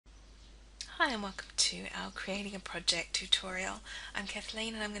Hi and welcome to our Creating a Project tutorial. I'm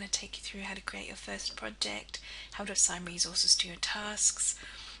Kathleen and I'm going to take you through how to create your first project, how to assign resources to your tasks,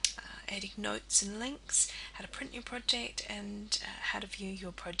 adding notes and links, how to print your project, and how to view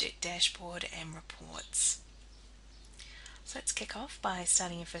your project dashboard and reports. So let's kick off by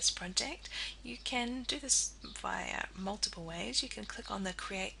starting your first project. You can do this via multiple ways. You can click on the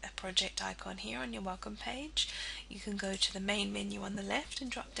Create a Project icon here on your welcome page. You can go to the main menu on the left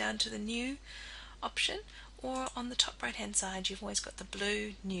and drop down to the New option, or on the top right hand side you've always got the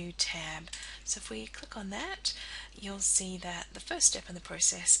blue New tab. So if we click on that, you'll see that the first step in the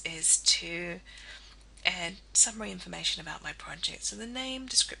process is to add summary information about my project. So the name,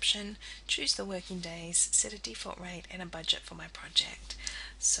 description, choose the working days, set a default rate and a budget for my project.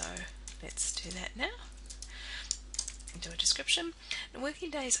 So let's do that now. Do a description. And working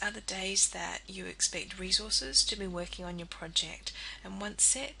days are the days that you expect resources to be working on your project, and once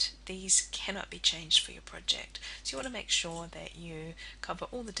set, these cannot be changed for your project. So you want to make sure that you cover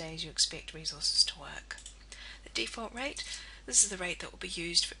all the days you expect resources to work. The default rate, this is the rate that will be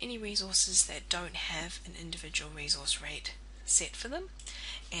used for any resources that don't have an individual resource rate set for them,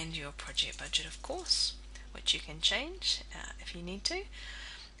 and your project budget, of course, which you can change if you need to.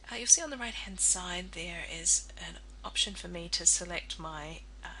 You'll see on the right hand side there is an option for me to select my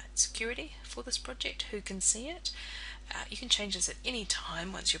security for this project, who can see it. You can change this at any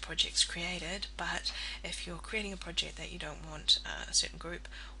time once your project's created, but if you're creating a project that you don't want a certain group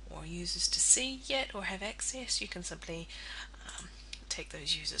or users to see yet or have access, you can simply take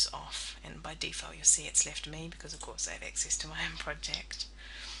those users off, and by default you'll see it's left me because of course I have access to my own project.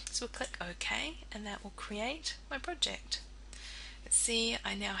 So we'll click OK and that will create my project. See,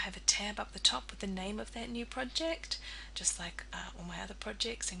 I now have a tab up the top with the name of that new project, just like all my other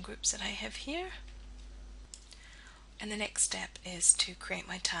projects and groups that I have here. And the next step is to create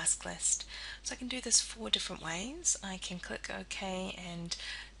my task list. So I can do this 4 different ways. I can click OK and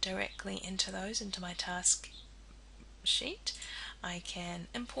directly enter those into my task sheet. I can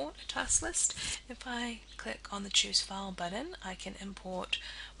import a task list. If I click on the Choose File button, I can import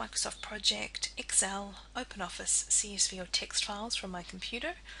Microsoft Project, Excel, OpenOffice, CSV or text files from my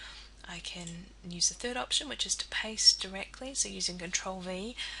computer. I can use the third option, which is to paste directly, so using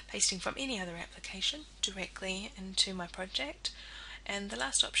Control-V, pasting from any other application directly into my project. And the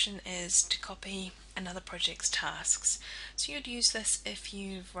last option is to copy another project's tasks. So you'd use this if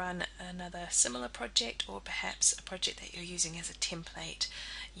you've run another similar project, or perhaps a project that you're using as a template.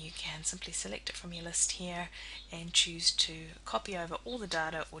 You can simply select it from your list here and choose to copy over all the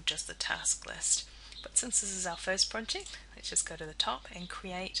data or just the task list. But since this is our first project, let's just go to the top and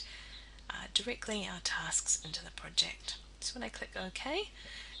create directly our tasks into the project. So when I click OK,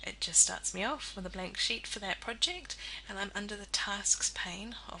 it just starts me off with a blank sheet for that project, and I'm under the tasks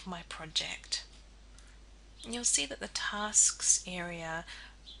pane of my project. And you'll see that the tasks area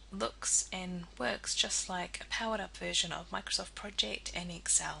looks and works just like a powered up version of Microsoft Project and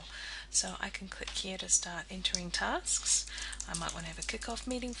Excel. So I can click here to start entering tasks. I might want to have a kickoff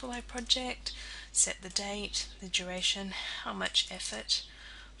meeting for my project, set the date, the duration, how much effort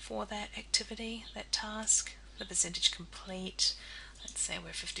for that activity, that task, the percentage complete. Let's say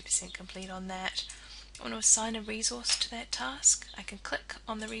we're 50% complete on that. I want to assign a resource to that task. I can click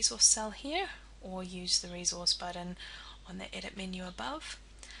on the resource cell here or use the resource button on the edit menu above.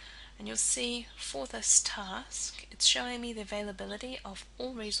 And you'll see for this task it's showing me the availability of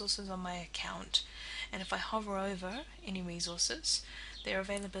all resources on my account, and if I hover over any resources, their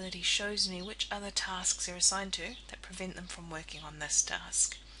availability shows me which other tasks they're assigned to that prevent them from working on this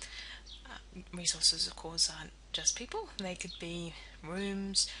task. Resources of course aren't just people, they could be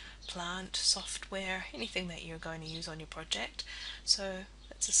rooms, plant, software, anything that you're going to use on your project. So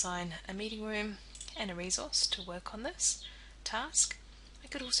let's assign a meeting room and a resource to work on this task. I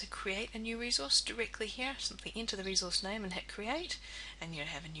could also create a new resource directly here, simply enter the resource name and hit create, and you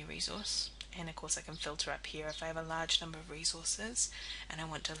have a new resource. And of course I can filter up here if I have a large number of resources and I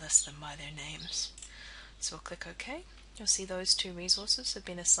want to list them by their names. So we'll click OK. You'll see those 2 resources have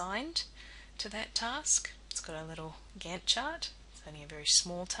been assigned to that task. It's got a little Gantt chart. It's only a very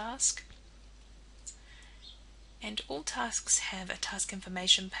small task. And all tasks have a task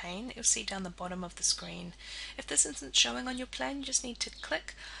information pane. You'll see down the bottom of the screen. If this isn't showing on your plan, you just need to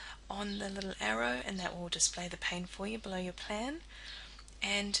click on the little arrow and that will display the pane for you below your plan.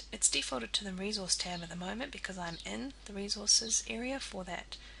 And it's defaulted to the resource tab at the moment because I'm in the resources area for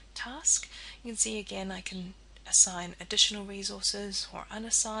that task. You can see again I can assign additional resources or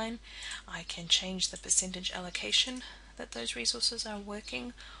unassign. I can change the percentage allocation that those resources are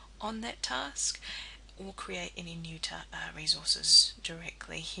working on that task, or create any new resources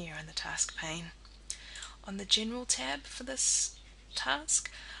directly here in the task pane. On the General tab for this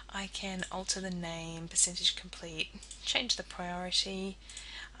task, I can alter the name, percentage complete, change the priority,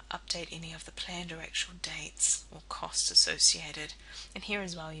 update any of the planned or actual dates or costs associated. And here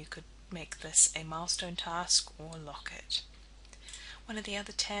as well you could make this a milestone task or lock it. One of the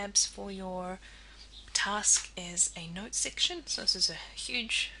other tabs for your task is a notes section. So this is a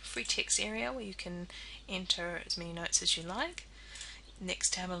huge free text area where you can enter as many notes as you like.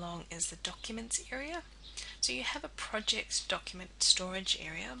 Next tab along is the documents area. So you have a project document storage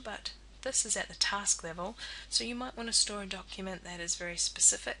area, but this is at the task level, so you might want to store a document that is very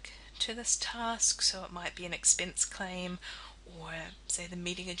specific to this task. So it might be an expense claim, or say the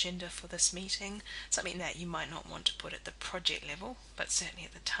meeting agenda for this meeting, something that you might not want to put at the project level, but certainly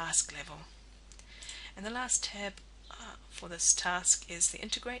at the task level. And the last tab for this task is the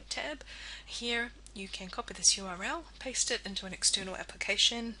Integrate tab. Here you can copy this URL, paste it into an external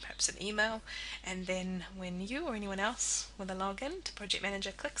application, perhaps an email, and then when you or anyone else with a login to Project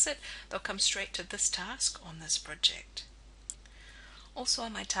Manager clicks it, they'll come straight to this task on this project. Also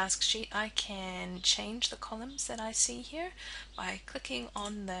on my task sheet, I can change the columns that I see here by clicking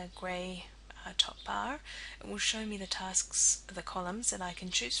on the grey top bar. It will show me the tasks, the columns that I can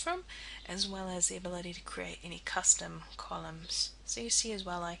choose from, as well as the ability to create any custom columns. So you see as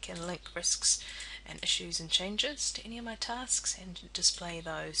well I can link risks and issues and changes to any of my tasks and display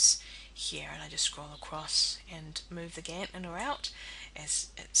those here, and I just scroll across and move the Gantt in or out as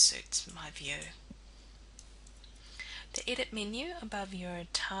it suits my view. The edit menu above your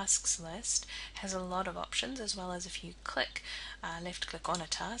tasks list has a lot of options, as well as if you click left click on a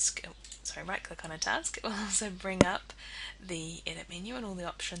task, right click on a task, it will also bring up the edit menu and all the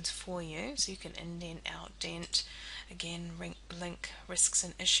options for you. So you can indent, outdent, again link risks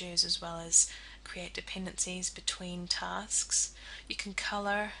and issues, as well as create dependencies between tasks. You can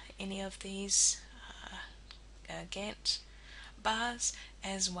color any of these Gantt bars,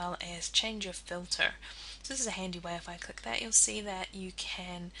 as well as change your filter. So this is a handy way. If I click that, you'll see that you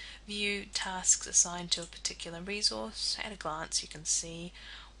can view tasks assigned to a particular resource. At a glance you can see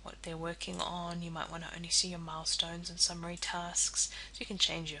what they're working on. You might want to only see your milestones and summary tasks, so you can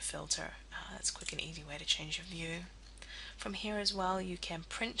change your filter. That's a quick and easy way to change your view. From here as well you can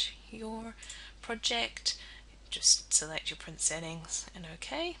print your project. Just select your print settings and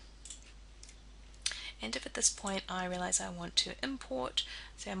OK. And if at this point I realize I want to import,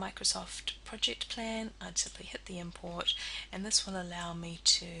 say, a Microsoft project plan, I'd simply hit the import, and this will allow me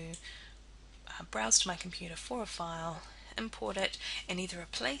to browse to my computer for a file, import it, and either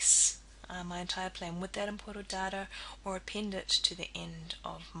replace my entire plan with that imported data or append it to the end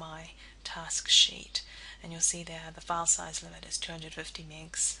of my task sheet. And you'll see there the file size limit is 250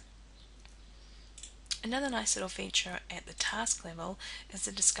 megs. Another nice little feature at the task level is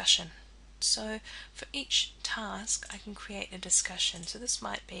the discussion. So for each task I can create a discussion. So this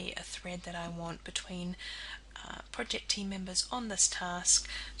might be a thread that I want between project team members on this task.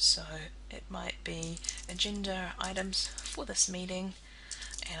 So it might be agenda items for this meeting,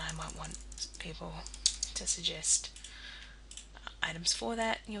 and I might want people to suggest items for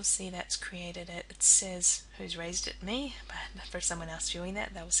that. You'll see that's created it. It says who's raised it, me, but for someone else viewing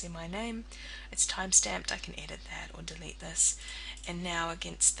that, they'll see my name. It's time-stamped. I can edit that or delete this. And now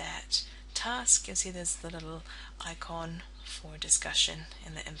against that task, you'll see there's the little icon for discussion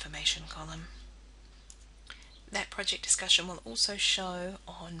in the information column. That project discussion will also show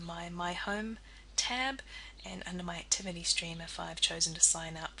on my Home tab and under my activity stream if I've chosen to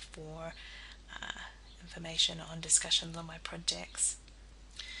sign up for information on discussions on my projects.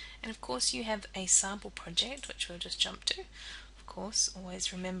 And of course you have a sample project, which we'll just jump to. Of course,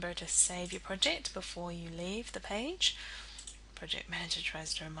 always remember to save your project before you leave the page. Project Manager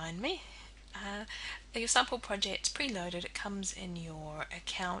tries to remind me. Your sample project's preloaded, it comes in your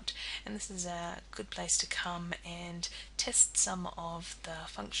account, and this is a good place to come and test some of the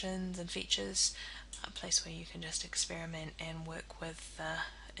functions and features, a place where you can just experiment and work with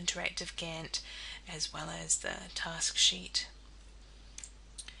the interactive Gantt as well as the task sheet.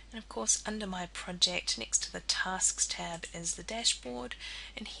 And of course under my project, next to the Tasks tab is the dashboard,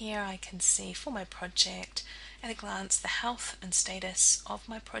 and here I can see for my project at a glance the health and status of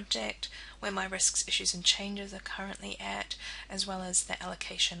my project, where my risks, issues and changes are currently at, as well as the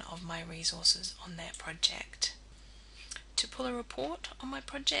allocation of my resources on that project. To pull a report on my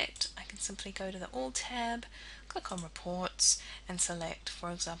project, I can simply go to the All tab, click on Reports, and select, for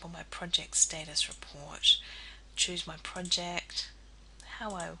example, my project status report. Choose my project,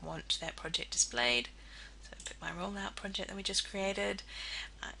 how I want that project displayed. So pick my rollout project that we just created,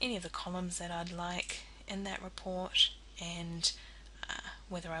 any of the columns that I'd like, in that report and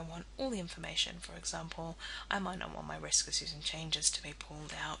whether I want all the information. For example, I might not want my risk issues and changes to be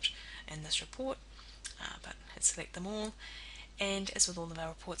pulled out in this report, but I'd select them all. And as with all of our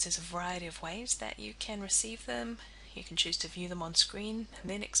reports, there's a variety of ways that you can receive them. You can choose to view them on screen and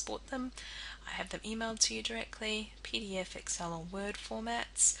then export them. I have them emailed to you directly, PDF, Excel or Word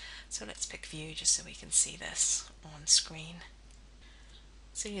formats. So let's pick view just so we can see this on screen.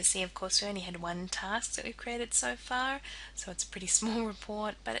 So you can see, of course, we only had one task that we've created so far, so it's a pretty small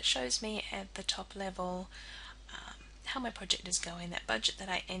report, but it shows me at the top level how my project is going, that budget that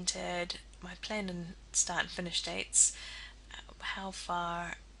I entered, my planned and start and finish dates, how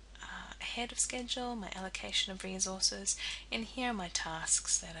far ahead of schedule, my allocation of resources, and here are my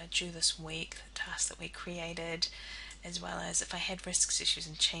tasks that are due this week, the tasks that we created, as well as if I had risks, issues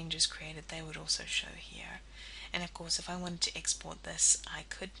and changes created, they would also show here. And of course, if I wanted to export this, I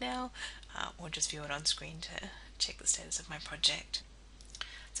could now, or just view it on screen to check the status of my project.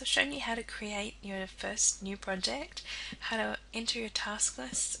 So I've shown you how to create your first new project, how to enter your task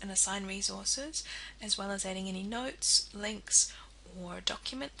lists and assign resources, as well as adding any notes, links, or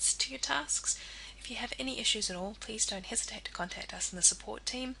documents to your tasks. If you have any issues at all, please don't hesitate to contact us in the support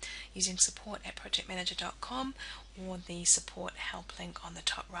team using support@projectmanager.com or the support help link on the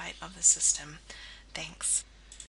top right of the system. Thanks.